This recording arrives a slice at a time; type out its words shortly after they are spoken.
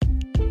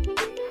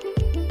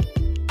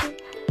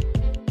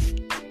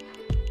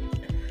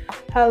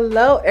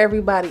Hello,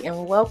 everybody,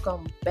 and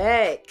welcome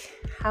back.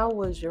 How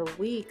was your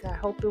week? I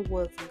hope it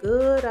was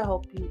good. I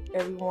hope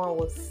everyone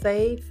was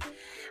safe.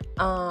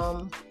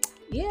 Um,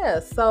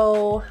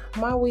 so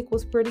my week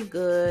was pretty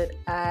good.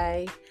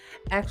 I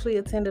actually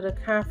attended a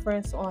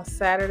conference on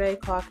Saturday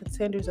called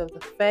Contenders of the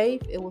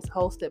Faith. It was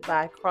hosted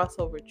by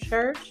Crossover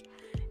Church.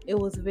 It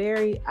was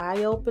very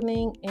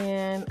eye-opening,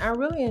 and I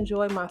really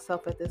enjoyed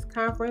myself at this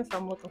conference.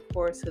 I'm looking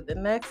forward to the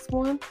next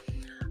one.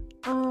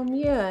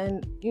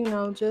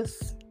 And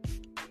just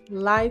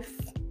life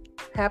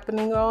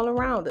happening all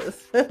around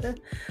us.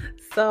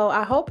 So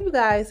I hope you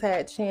guys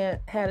had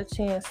a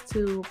chance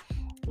to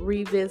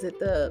revisit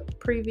the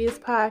previous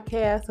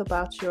podcast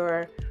about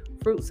your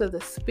fruits of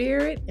the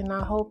spirit, and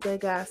I hope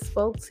that God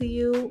spoke to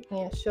you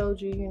and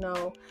showed you,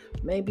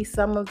 maybe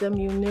some of them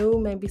you knew,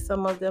 maybe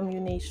some of them you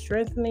need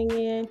strengthening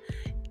in.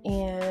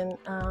 And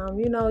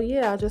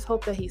I just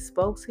hope that he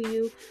spoke to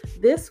you.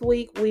 This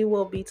week we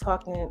will be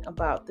talking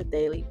about the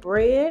daily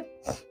bread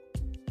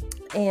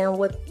and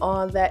what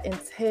all that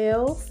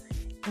entails.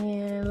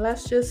 And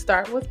let's just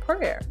start with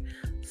prayer.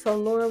 So,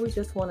 Lord, we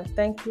just want to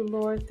thank you,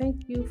 Lord.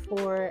 Thank you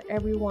for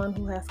everyone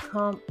who has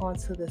come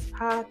onto this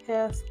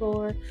podcast,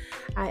 Lord.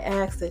 I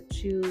ask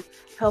that you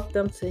help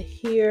them to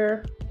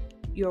hear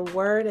your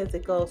word as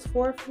it goes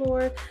forth,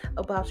 Lord,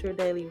 about your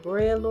daily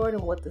bread, Lord,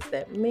 and what does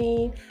that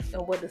mean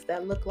and what does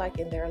that look like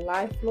in their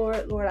life,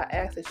 Lord. Lord, I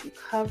ask that you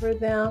cover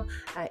them.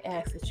 I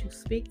ask that you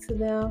speak to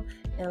them.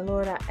 And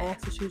Lord, I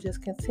ask that you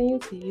just continue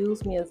to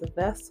use me as a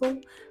vessel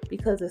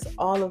because it's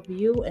all of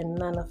you and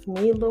none of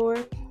me,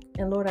 Lord.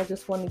 And Lord, I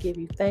just want to give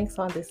you thanks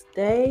on this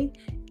day.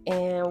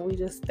 And we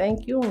just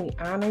thank you and we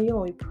honor you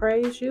and we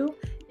praise you.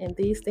 And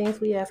these things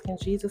we ask in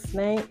Jesus'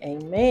 name.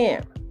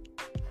 Amen.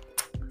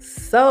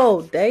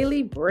 So,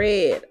 daily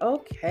bread.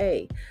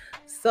 Okay.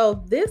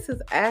 So, this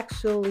is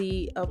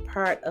actually a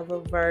part of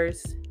a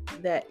verse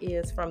that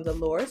is from the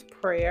Lord's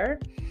Prayer.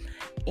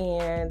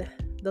 And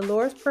the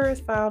Lord's Prayer is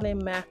found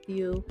in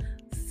Matthew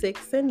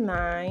 6 and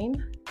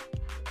 9.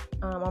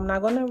 I'm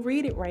not going to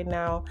read it right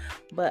now,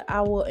 but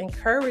I will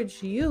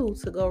encourage you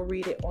to go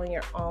read it on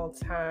your own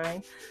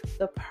time.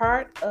 The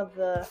part of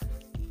the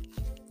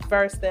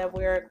verse that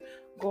we're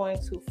going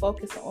to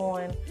focus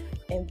on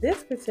in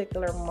this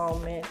particular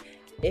moment,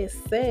 it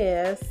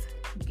says,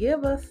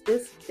 "Give us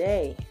this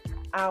day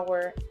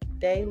our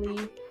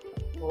daily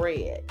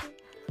bread."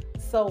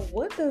 So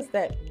what does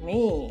that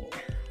mean?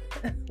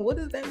 What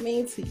does that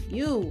mean to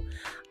you?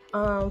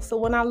 So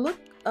when I look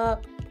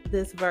up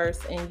this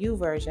verse in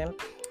YouVersion,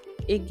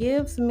 it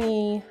gives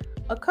me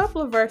a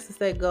couple of verses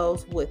that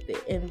goes with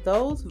it. And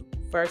those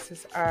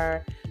verses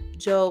are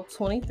Job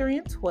 23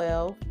 and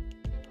 12,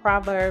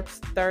 Proverbs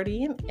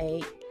 30 and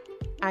 8,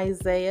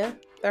 Isaiah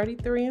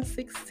 33 and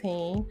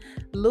 16,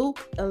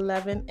 Luke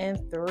 11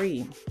 and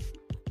 3.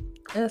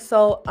 And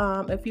so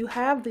if you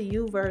have the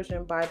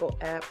YouVersion Bible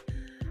app,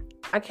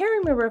 I can't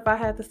remember if I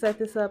had to set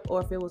this up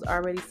or if it was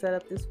already set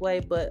up this way,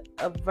 but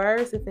a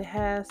verse, if it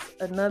has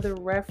another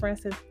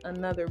reference in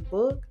another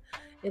book,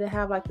 it'll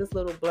have like this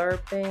little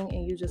blurb thing,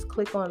 and you just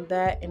click on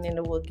that, and then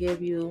it will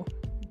give you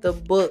the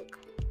book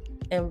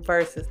and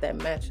verses that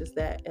matches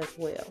that as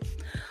well.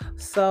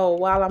 So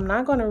while I'm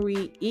not going to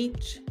read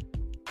each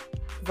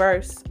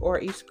verse or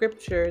each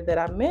scripture that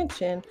I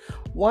mentioned,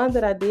 one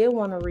that I did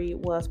want to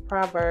read was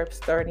Proverbs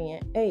 30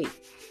 and 8.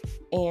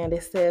 And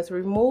it says,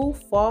 "Remove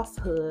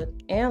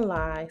falsehood and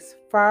lies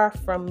far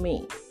from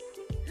me.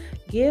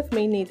 Give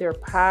me neither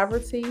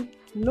poverty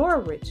nor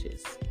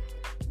riches.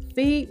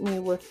 Feed me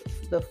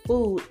with the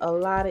food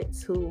allotted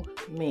to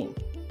me."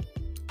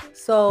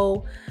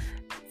 So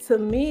to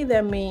me,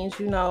 that means,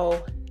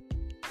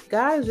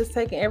 God is just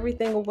taking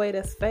everything away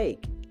that's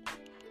fake.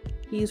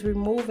 He's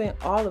removing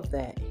all of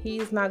that.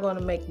 He's not going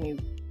to make me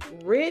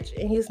rich,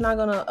 and he's not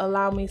going to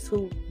allow me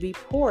to be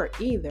poor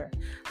either.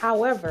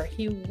 However,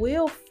 he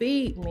will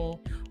feed me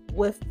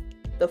with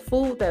the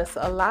food that's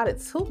allotted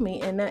to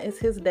me, and that is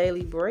his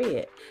daily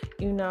bread,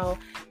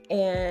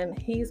 and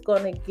he's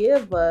going to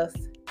give us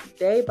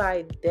day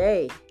by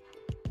day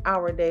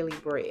our daily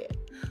bread.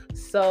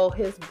 So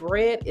his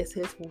bread is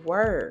his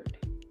word.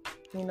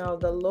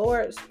 The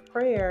Lord's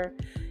Prayer,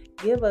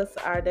 "Give us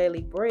our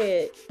daily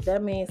bread."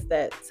 That means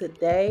that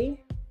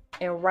today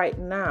and right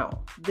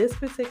now, this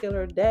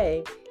particular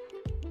day,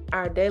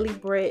 our daily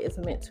bread is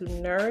meant to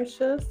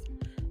nourish us.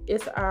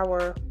 It's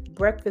our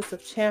breakfast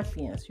of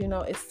champions.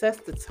 It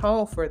sets the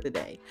tone for the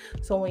day.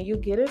 So when you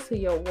get into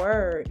your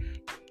word,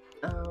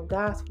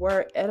 God's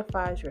word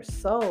edifies your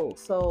soul.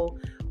 So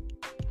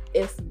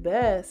it's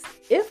best,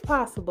 if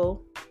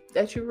possible,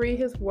 that you read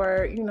his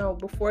word,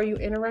 before you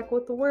interact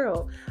with the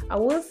world. I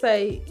would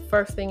say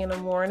first thing in the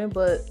morning,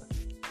 but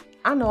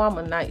I know I'm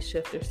a night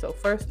shifter, so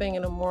first thing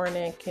in the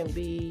morning can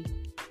be,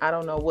 I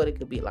don't know what it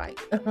could be like,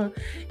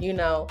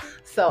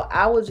 So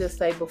I would just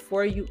say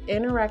before you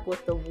interact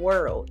with the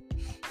world,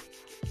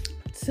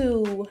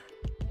 to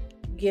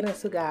get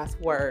into God's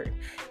word.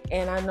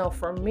 And I know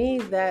for me,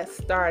 that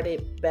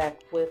started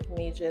back with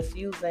me just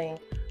using,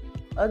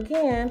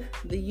 again,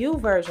 the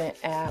YouVersion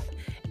app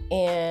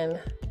and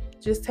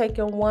just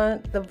taking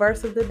the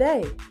verse of the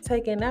day,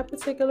 taking that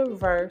particular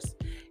verse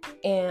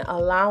and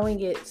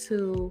allowing it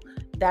to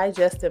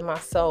digest in my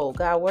soul.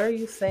 God, what are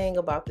you saying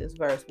about this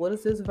verse? What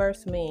does this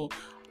verse mean?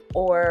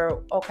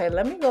 Or, okay,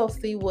 let me go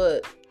see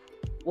what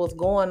was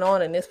going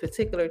on in this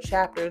particular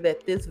chapter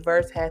that this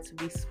verse had to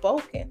be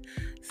spoken.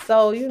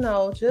 So,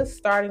 just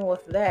starting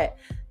with that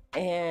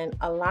and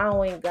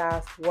allowing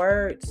God's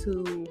word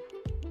to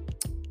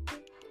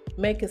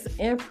make its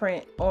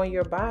imprint on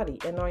your body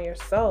and on your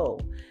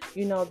soul.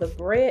 The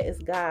bread is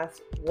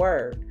God's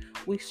word.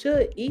 We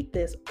should eat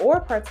this or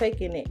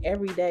partake in it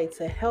every day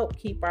to help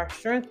keep our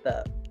strength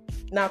up.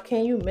 Now,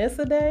 can you miss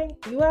a day?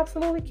 You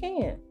absolutely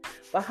can.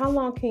 But how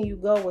long can you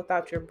go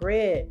without your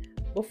bread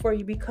before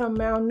you become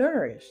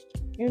malnourished?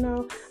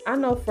 I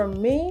know for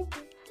me,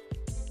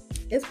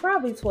 it's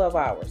probably 12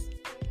 hours,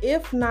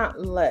 if not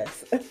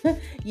less.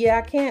 Yeah,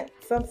 I can't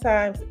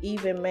sometimes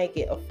even make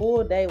it a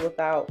full day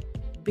without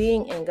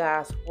being in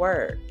God's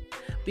word.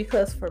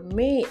 Because for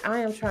me, I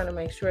am trying to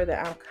make sure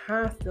that I'm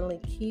constantly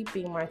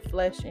keeping my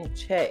flesh in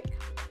check.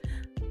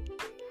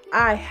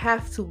 I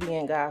have to be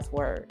in God's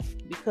word,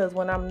 because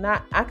when I'm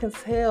not, I can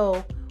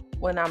tell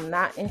when I'm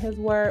not in his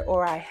word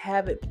or I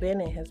haven't been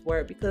in his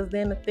word, because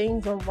then the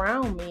things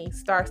around me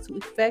starts to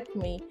affect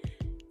me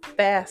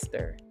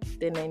faster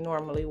than they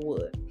normally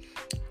would.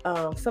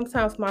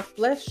 Sometimes my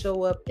flesh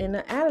show up in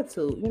an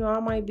attitude. I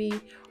might be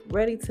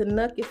ready to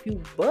nuck if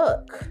you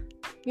buck.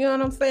 You know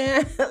what I'm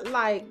saying?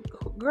 Like,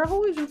 girl,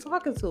 who is you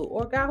talking to?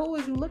 Or God, who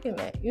is you looking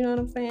at? You know what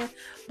I'm saying?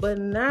 But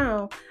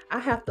now I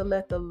have to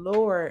let the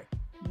Lord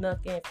nuck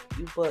if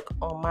you buck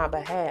on my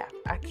behalf.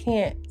 I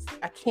can't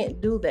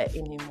do that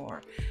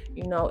anymore.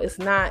 It's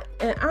not,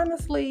 and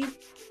honestly,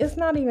 it's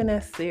not even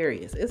that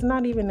serious. It's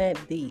not even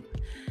that deep.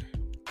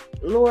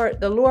 The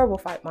Lord will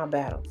fight my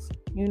battles,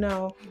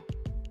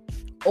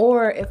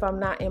 Or if I'm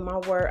not in my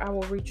word, I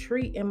will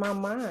retreat in my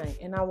mind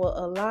and I will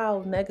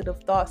allow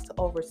negative thoughts to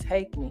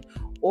overtake me.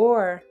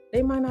 Or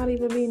they might not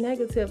even be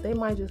negative. They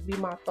might just be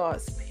my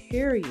thoughts,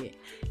 period.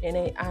 And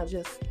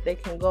they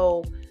can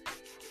go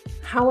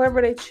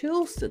however they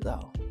choose to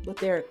go. But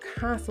they're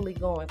constantly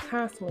going.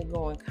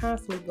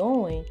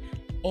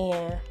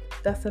 And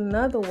that's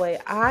another way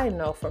I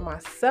know for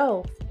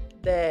myself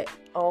that,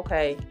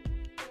 okay,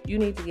 you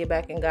need to get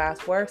back in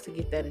God's words to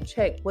get that in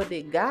check. What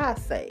did God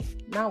say?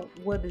 Not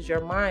what does your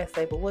mind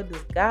say, but what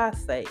does God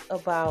say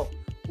about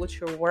what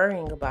you're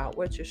worrying about,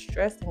 what you're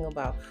stressing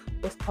about,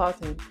 what's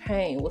causing you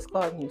pain, what's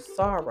causing you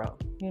sorrow,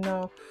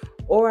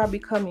 Or I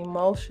become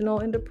emotional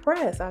and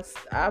depressed. I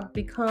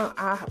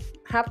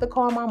have to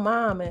call my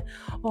mom and,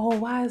 oh,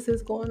 why is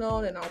this going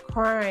on? And I'm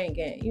crying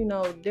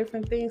and,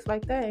 different things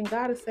like that. And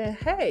God is saying,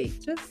 hey,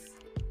 just,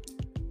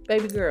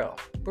 baby girl,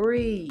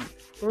 breathe,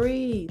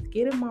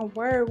 get in my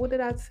word. What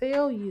did I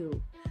tell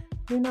you?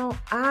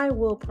 I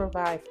will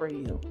provide for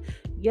you.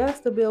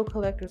 Yes, the bill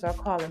collectors are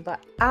calling,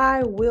 but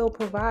I will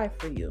provide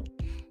for you.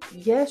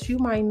 Yes, you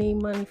might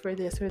need money for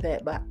this or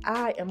that, but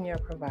I am your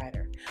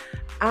provider.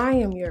 I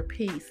am your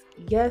peace.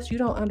 Yes, you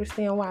don't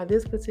understand why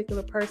this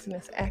particular person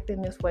is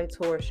acting this way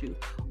towards you,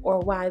 or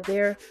why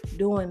they're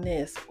doing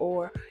this,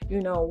 or,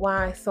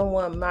 why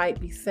someone might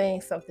be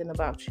saying something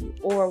about you,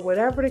 or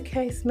whatever the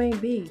case may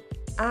be.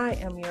 I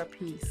am your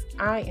peace.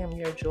 I am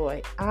your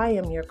joy. I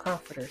am your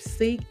comforter.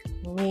 Seek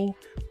me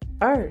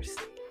first.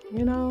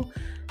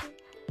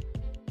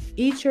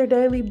 Eat your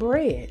daily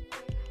bread,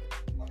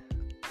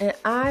 and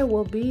I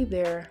will be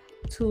there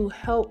to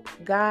help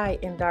guide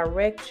and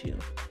direct you.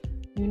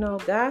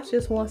 God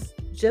just wants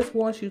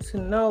you to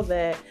know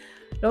that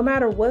no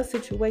matter what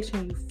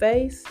situation you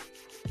face,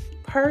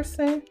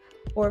 person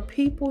or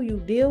people you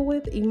deal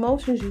with,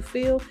 emotions you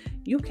feel,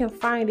 you can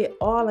find it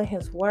all in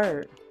his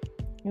word.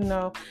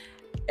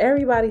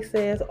 Everybody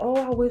says, oh,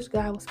 I wish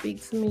God would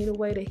speak to me the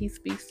way that he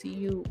speaks to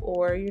you.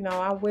 Or,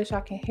 I wish I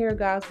can hear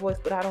God's voice,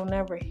 but I don't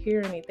never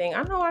hear anything.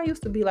 I know I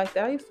used to be like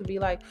that. I used to be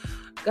like,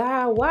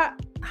 God,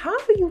 how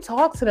do you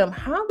talk to them?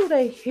 How do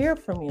they hear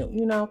from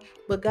you?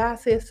 But God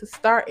says to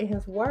start in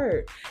his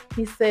word.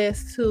 He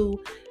says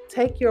to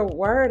take your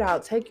word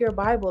out, take your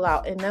Bible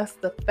out. And that's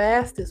the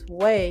fastest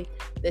way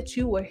that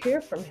you will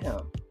hear from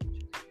him.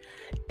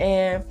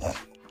 And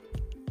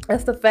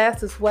that's the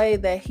fastest way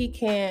that he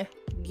can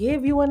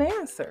give you an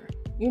answer.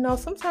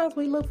 Sometimes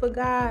we look for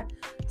God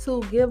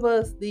to give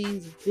us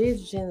these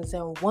visions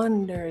and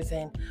wonders,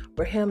 and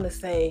for him to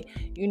say,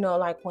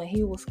 like when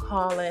he was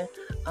calling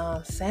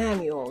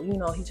Samuel,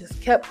 he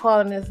just kept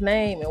calling his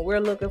name, and we're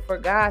looking for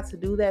God to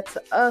do that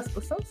to us.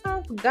 But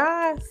sometimes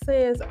God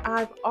says,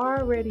 I've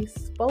already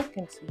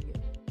spoken to you.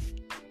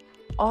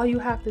 All you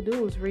have to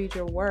do is read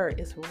your word.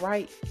 It's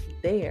right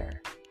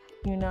there.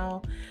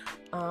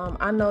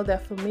 I know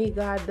that for me,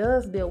 God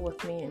does deal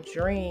with me in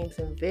dreams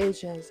and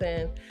visions,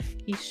 and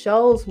he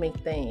shows me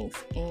things.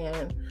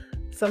 And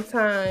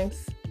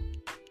sometimes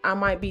I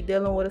might be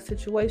dealing with a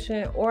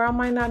situation, or I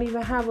might not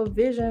even have a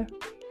vision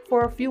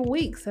for a few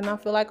weeks. And I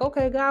feel like,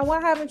 okay, God, why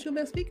haven't you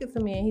been speaking to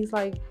me? And he's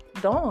like,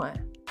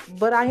 Dawn,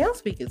 but I am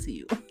speaking to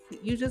you.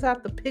 You just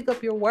have to pick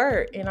up your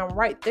word, and I'm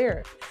right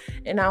there.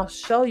 and I'll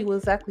show you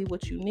exactly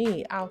what you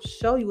need. I'll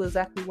show you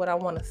exactly what I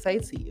want to say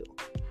to you.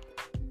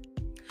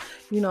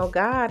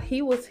 God,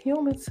 he was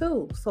human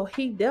too. So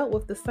he dealt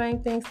with the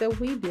same things that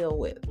we deal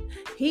with.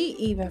 He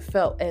even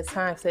felt at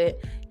times that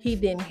he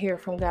didn't hear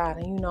from God.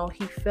 And,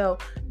 he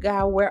felt,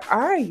 God, where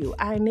are you?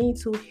 I need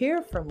to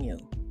hear from you.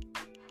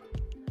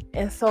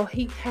 And so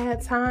he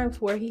had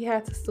times where he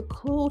had to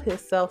seclude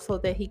himself so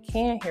that he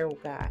can hear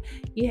God.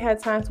 He had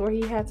times where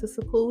he had to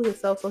seclude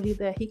himself so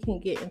that he can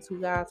get into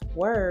God's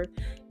word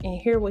and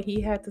hear what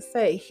he had to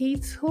say. He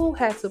too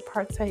had to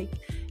partake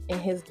in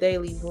his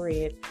daily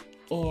bread,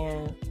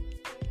 and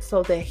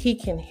so that he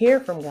can hear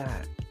from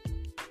God.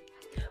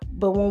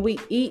 But when we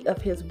eat of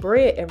his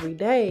bread every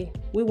day,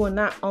 we will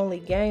not only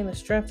gain the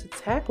strength to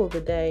tackle the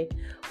day,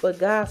 but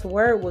God's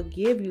word will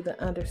give you the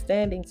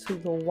understanding to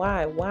the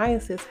why. Why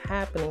is this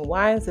happening?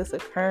 Why is this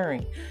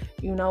occurring?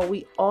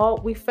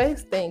 We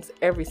face things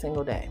every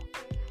single day.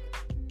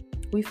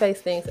 We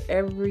face things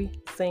every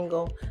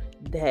single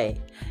day.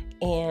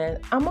 And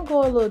I'm going to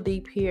go a little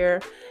deep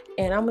here,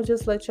 and I'm going to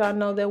just let y'all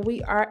know that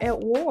we are at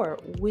war.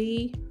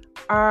 We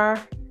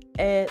are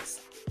at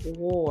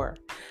war.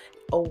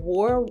 A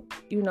war,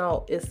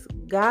 is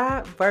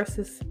God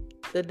versus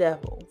the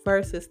devil,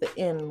 versus the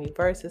enemy,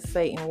 versus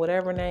Satan,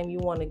 whatever name you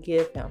want to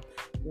give him.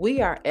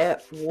 We are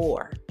at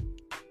war.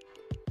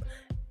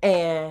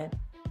 And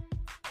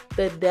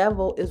the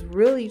devil is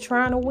really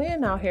trying to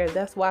win out here.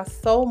 That's why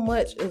so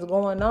much is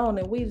going on.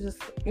 And we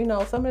just, some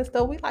of this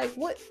stuff, we like,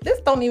 what?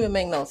 This don't even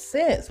make no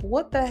sense.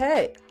 What the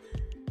heck?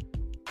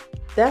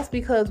 That's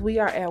because we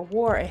are at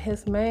war, and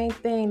his main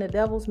thing, the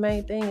devil's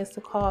main thing, is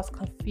to cause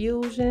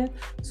confusion,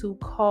 to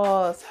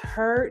cause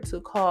hurt, to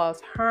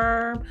cause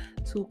harm,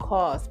 to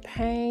cause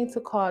pain, to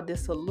cause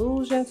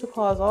disillusion, to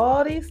cause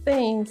all these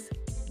things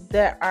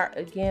that are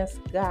against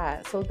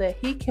God so that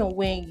he can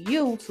win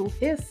you to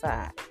his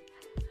side.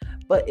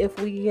 But if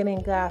we get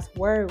in God's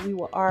word, we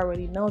will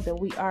already know that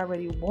we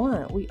already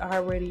won. We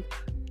already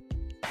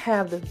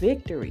have the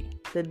victory.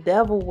 The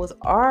devil was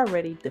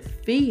already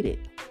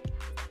defeated.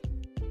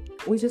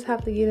 We just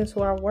have to get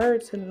into our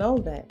word to know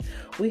that.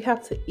 We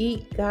have to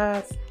eat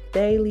God's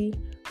daily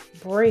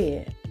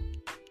bread.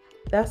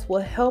 That's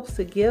what helps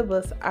to give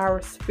us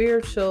our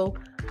spiritual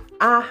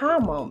aha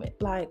moment.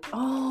 Like,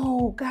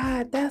 oh,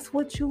 God, that's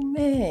what you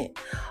meant.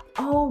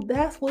 Oh,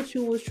 that's what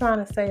you was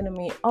trying to say to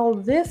me. Oh,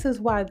 this is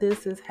why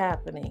this is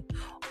happening.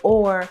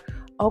 Or,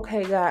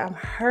 okay, God, I'm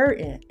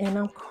hurting and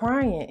I'm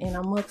crying and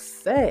I'm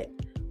upset.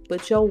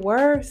 But your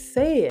word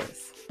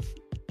says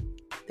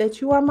that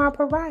you are my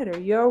provider.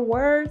 Your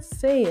word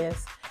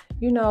says,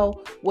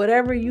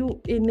 whatever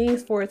it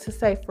needs for it to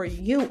say for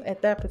you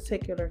at that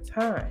particular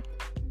time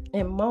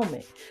and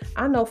moment.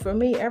 I know for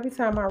me, every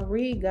time I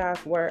read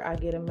God's word, I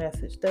get a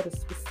message that is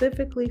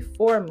specifically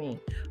for me,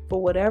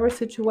 for whatever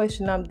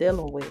situation I'm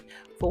dealing with,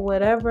 for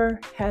whatever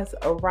has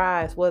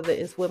arisen, whether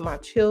it's with my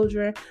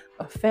children,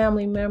 a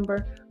family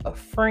member, a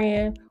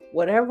friend,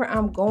 whatever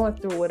I'm going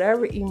through,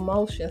 whatever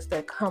emotions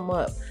that come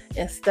up,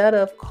 instead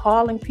of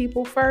calling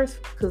people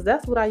first, because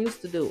that's what I used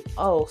to do.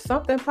 Oh,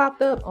 something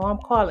popped up. Oh, I'm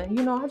calling.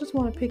 I just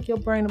want to pick your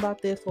brain about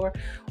this, or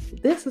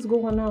this is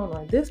going on,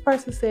 or this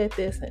person said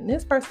this, and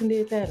this person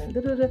did that, and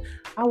da-da-da.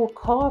 I will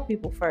call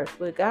people first,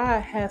 but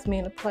God has me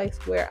in a place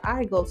where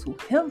I go to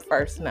him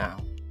first now.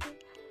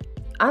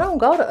 I don't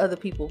go to other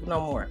people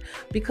no more,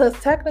 because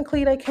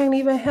technically they can't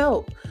even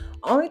help.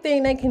 Only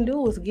thing they can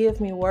do is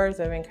give me words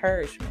of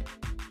encouragement,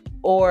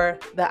 or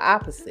the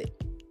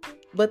opposite.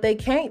 But they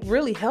can't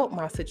really help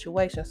my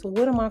situation. So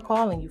what am I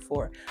calling you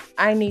for?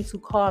 I need to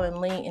call and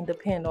lean and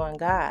depend on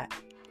God.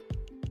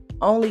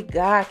 Only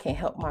God can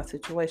help my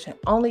situation.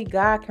 Only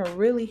God can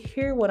really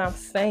hear what I'm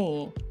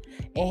saying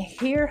and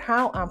hear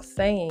how I'm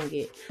saying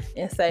it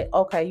and say,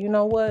 okay, you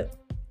know what?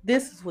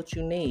 This is what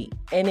you need.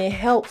 And it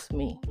helps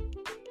me.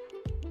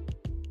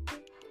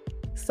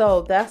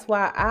 So that's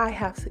why I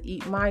have to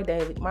eat my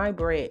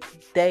bread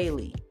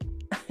daily.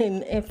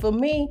 And for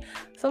me,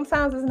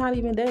 sometimes it's not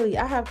even daily.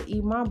 I have to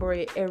eat my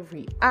bread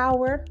every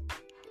hour,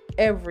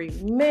 every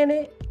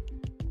minute,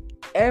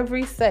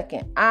 every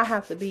second. I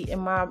have to be in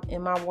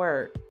my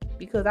word,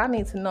 because I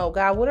need to know,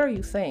 God, what are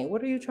you saying?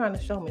 What are you trying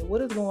to show me?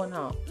 What is going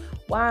on?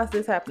 Why is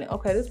this happening?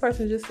 Okay, this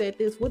person just said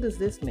this. What does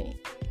this mean?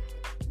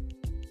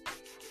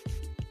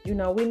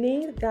 We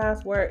need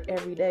God's word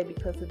every day,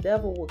 because the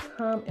devil will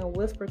come and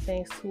whisper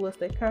things to us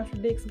that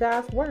contradicts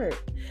God's word.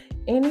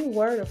 Any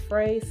word or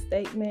phrase,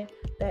 statement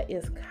that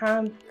is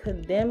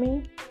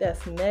condemning,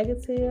 that's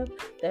negative,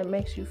 that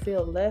makes you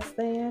feel less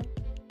than,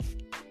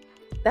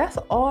 that's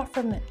all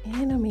from the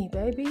enemy,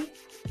 baby.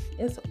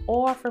 It's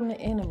all from the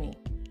enemy.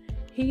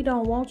 He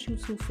don't want you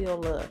to feel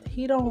loved.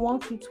 He don't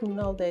want you to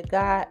know that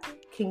God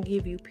can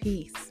give you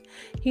peace.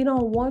 He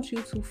don't want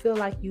you to feel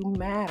like you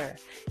matter.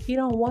 He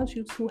don't want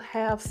you to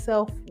have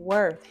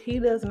self-worth. He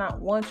does not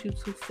want you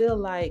to feel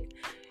like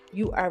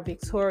you are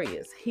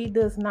victorious. He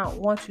does not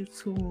want you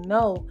to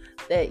know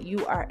that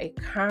you are a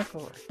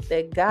conqueror,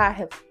 that God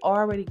has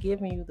already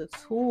given you the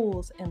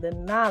tools and the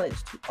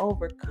knowledge to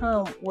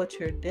overcome what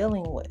you're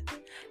dealing with.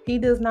 He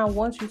does not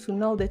want you to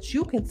know that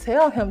you can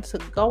tell him to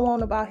go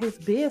on about his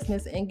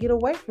business and get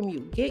away from you.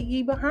 Get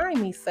ye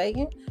behind me,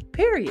 Satan,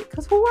 period.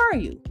 Because who are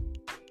you?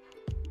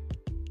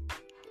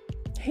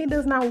 He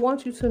does not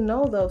want you to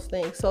know those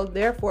things. So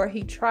therefore,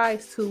 he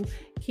tries to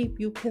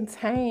keep you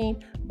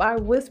contained by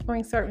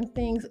whispering certain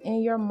things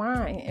in your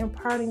mind,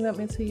 imparting them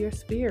into your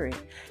spirit.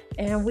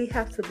 And we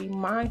have to be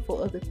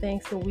mindful of the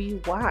things that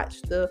we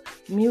watch, the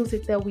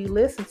music that we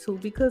listen to,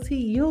 because he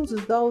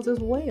uses those as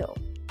well.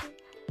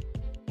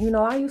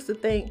 I used to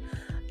think,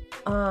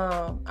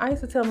 I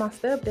used to tell my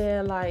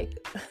stepdad,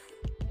 like,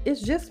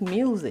 it's just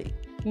music.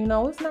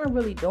 It's not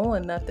really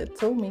doing nothing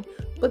to me.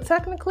 But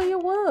technically it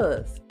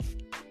was.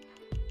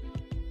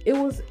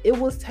 It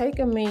was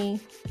taking me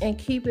and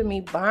keeping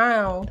me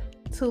bound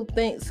to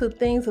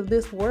things of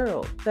this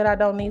world that I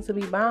don't need to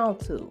be bound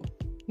to.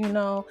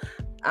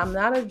 I'm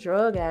not a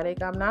drug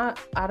addict.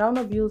 I don't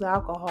abuse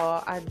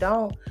alcohol. I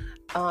don't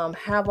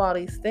have all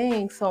these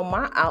things. So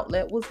my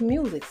outlet was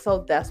music.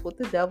 So that's what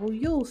the devil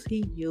used.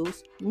 He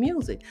used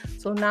music.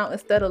 So now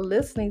instead of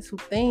listening to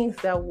things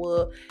that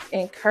will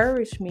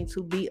encourage me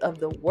to be of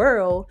the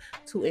world,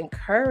 to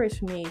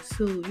encourage me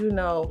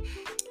to,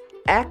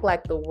 act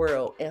like the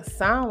world and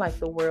sound like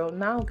the world,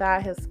 now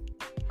God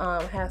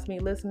has me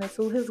listening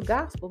to his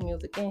gospel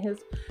music and his,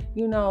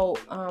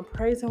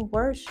 praise and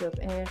worship,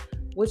 and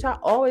which I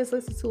always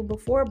listened to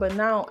before, but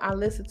now I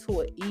listen to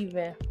it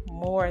even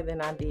more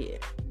than I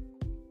did.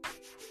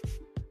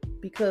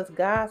 Because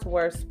God's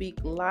words speak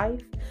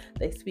life,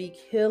 they speak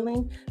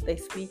healing, they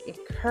speak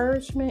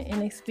encouragement,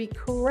 and they speak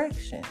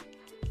correction.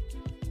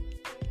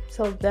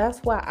 So that's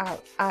why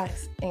I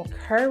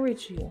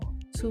encourage you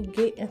to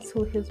get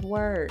into his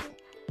word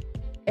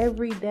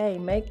every day.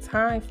 Make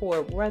time for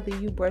it, whether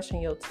you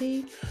brushing your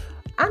teeth.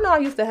 I know I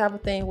used to have a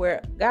thing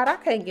where, God, I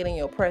can't get in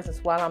your presence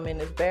while I'm in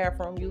this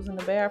bathroom, using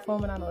the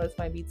bathroom. And I know this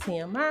might be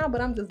TMI,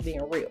 but I'm just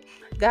being real.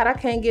 God, I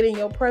can't get in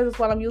your presence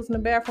while I'm using the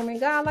bathroom. And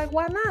God, like,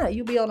 why not?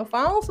 You be on the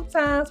phone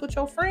sometimes with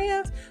your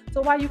friends.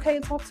 So why you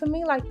can't talk to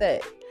me like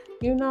that?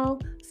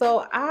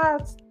 So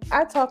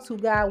I talk to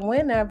God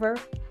whenever.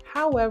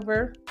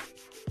 However,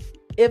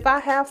 if I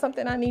have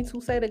something I need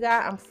to say to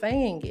God, I'm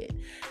saying it.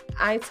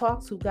 I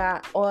talk to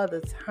God all the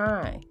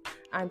time.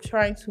 I'm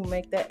trying to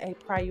make that a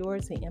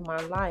priority in my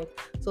life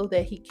so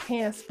that he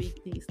can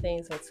speak these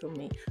things into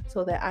me,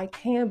 so that I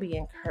can be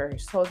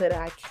encouraged, so that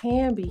I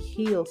can be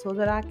healed, so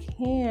that I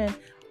can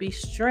be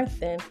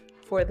strengthened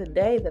for the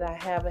day that I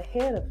have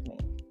ahead of me.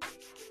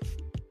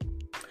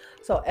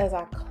 So as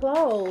I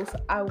close,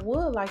 I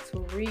would like to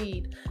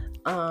read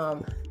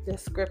the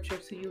scripture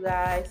to you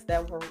guys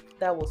that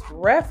was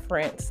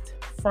referenced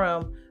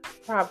from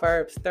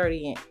Proverbs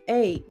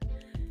 30:8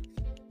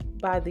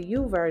 by the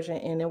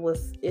YouVersion, and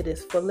it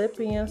is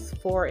Philippians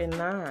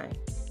 4:9,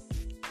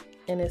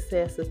 and it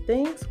says, the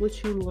things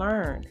which you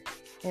learned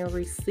and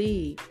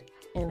received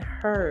and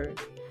heard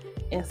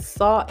and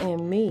saw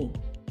in me,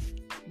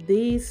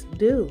 these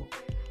do,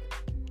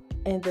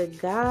 and the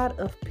God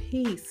of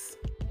peace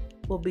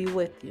will be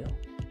with you.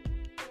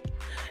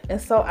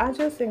 And so I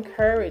just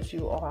encourage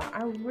you all.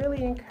 I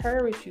really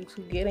encourage you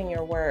to get in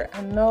your word.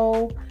 I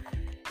know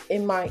it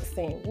might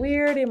seem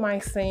weird. It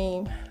might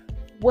seem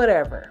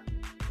whatever.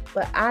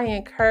 But I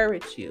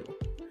encourage you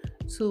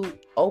to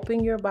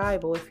open your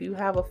Bible if you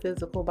have a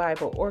physical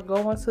Bible, or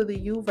go onto the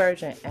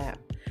YouVersion app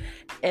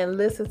and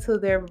listen to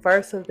their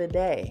verse of the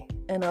day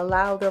and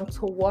allow them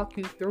to walk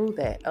you through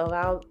that.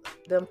 Allow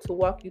them to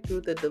walk you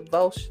through the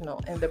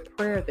devotional and the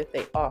prayer that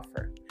they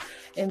offer.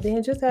 And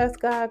then just ask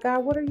God,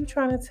 what are you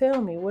trying to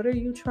tell me? What are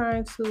you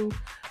trying to,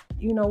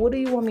 what do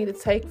you want me to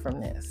take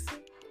from this?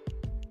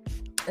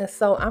 And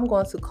so I'm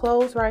going to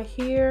close right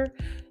here.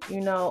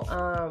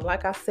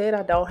 Like I said,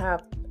 I don't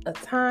have a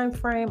time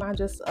frame. I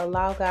just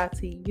allow God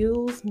to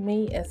use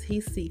me as he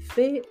see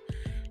fit.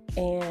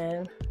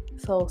 And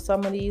so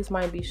some of these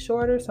might be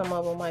shorter, some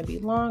of them might be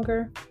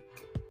longer,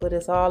 but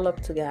it's all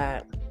up to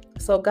God.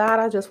 So God,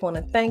 I just want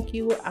to thank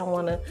you. I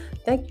want to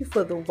thank you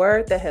for the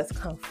word that has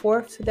come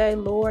forth today,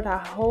 Lord.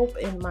 I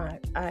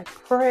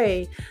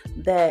pray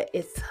that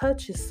it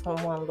touches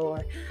someone,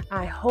 Lord.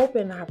 I hope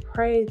and I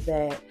pray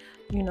that,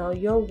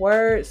 your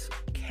words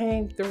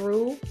came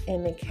through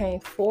and it came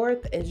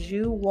forth as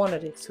you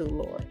wanted it to,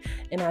 Lord.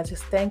 And I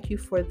just thank you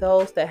for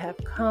those that have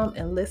come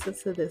and listened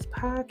to this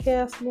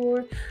podcast,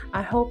 Lord.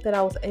 I hope that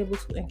I was able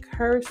to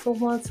encourage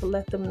someone, to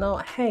let them know,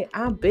 hey,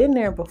 I've been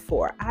there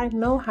before. I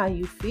know how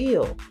you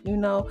feel.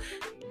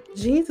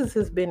 Jesus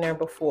has been there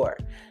before.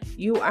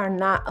 You are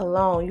not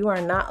alone. You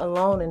are not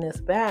alone in this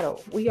battle.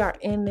 We are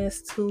in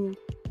this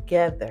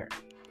together.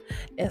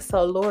 And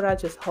so, Lord, I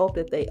just hope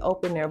that they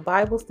open their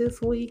Bibles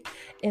this week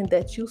and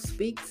that you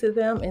speak to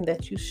them and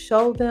that you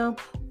show them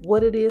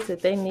what it is that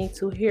they need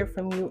to hear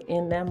from you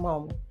in that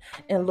moment.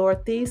 And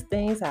Lord, these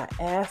things I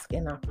ask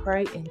and I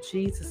pray in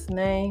Jesus'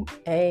 name.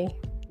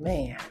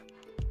 Amen.